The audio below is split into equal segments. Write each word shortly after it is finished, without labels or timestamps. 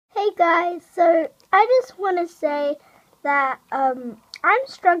Hey guys, so I just want to say that I'm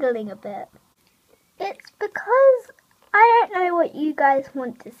struggling a bit. It's because I don't know what you guys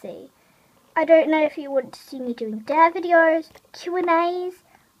want to see. I don't know if you want to see me doing dare videos, Q&As,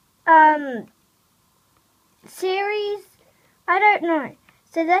 series, I don't know.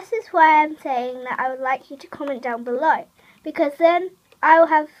 So this is why I'm saying that I would like you to comment down below, because then I will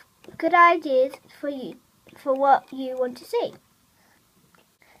have good ideas for you, for what you want to see.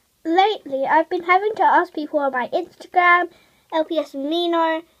 Lately, I've been having to ask people on my Instagram, LPS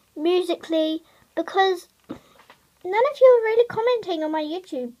Amino, Musically, because none of you are really commenting on my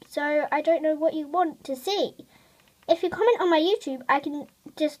YouTube, so I don't know what you want to see. If you comment on my YouTube, I can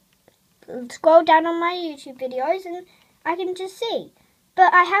just scroll down on my YouTube videos and I can just see.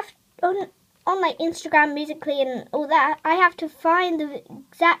 But I have, on my Instagram, Musically and all that, I have to find the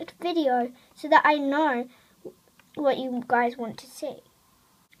exact video so that I know what you guys want to see.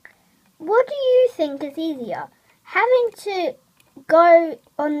 What do you think is easier? Having to go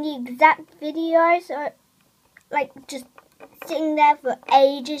on the exact videos, or like just sitting there for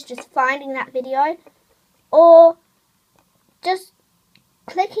ages just finding that video, or just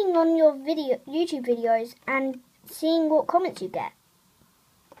clicking on your YouTube videos and seeing what comments you get?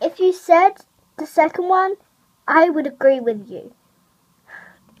 If you said the second one, I would agree with you.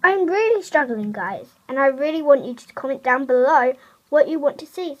 I'm really struggling, guys, and I really want you to comment down below what you want to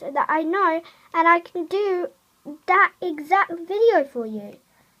see so that I know and I can do that exact video for you.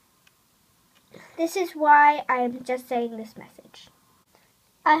 This is why I am just saying this message.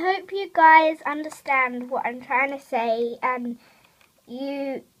 I hope you guys understand what I'm trying to say, and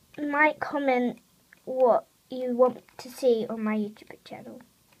you might comment what you want to see on my YouTube channel.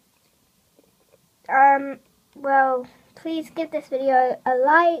 Well, please give this video a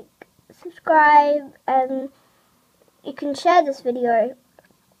like, subscribe, and you can share this video,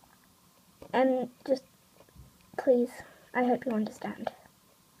 and just please, I hope you understand.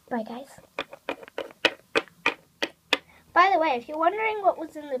 Bye guys. By the way, if you're wondering what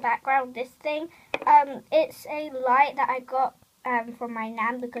was in the background, this thing, it's a light that I got from my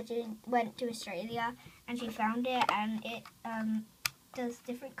nan because she went to Australia and she found it, and it does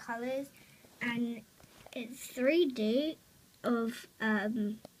different colours, and it's 3D of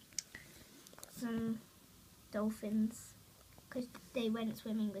some dolphins because they went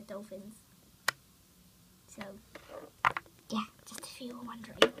swimming with dolphins. So, yeah, just if you were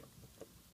wondering.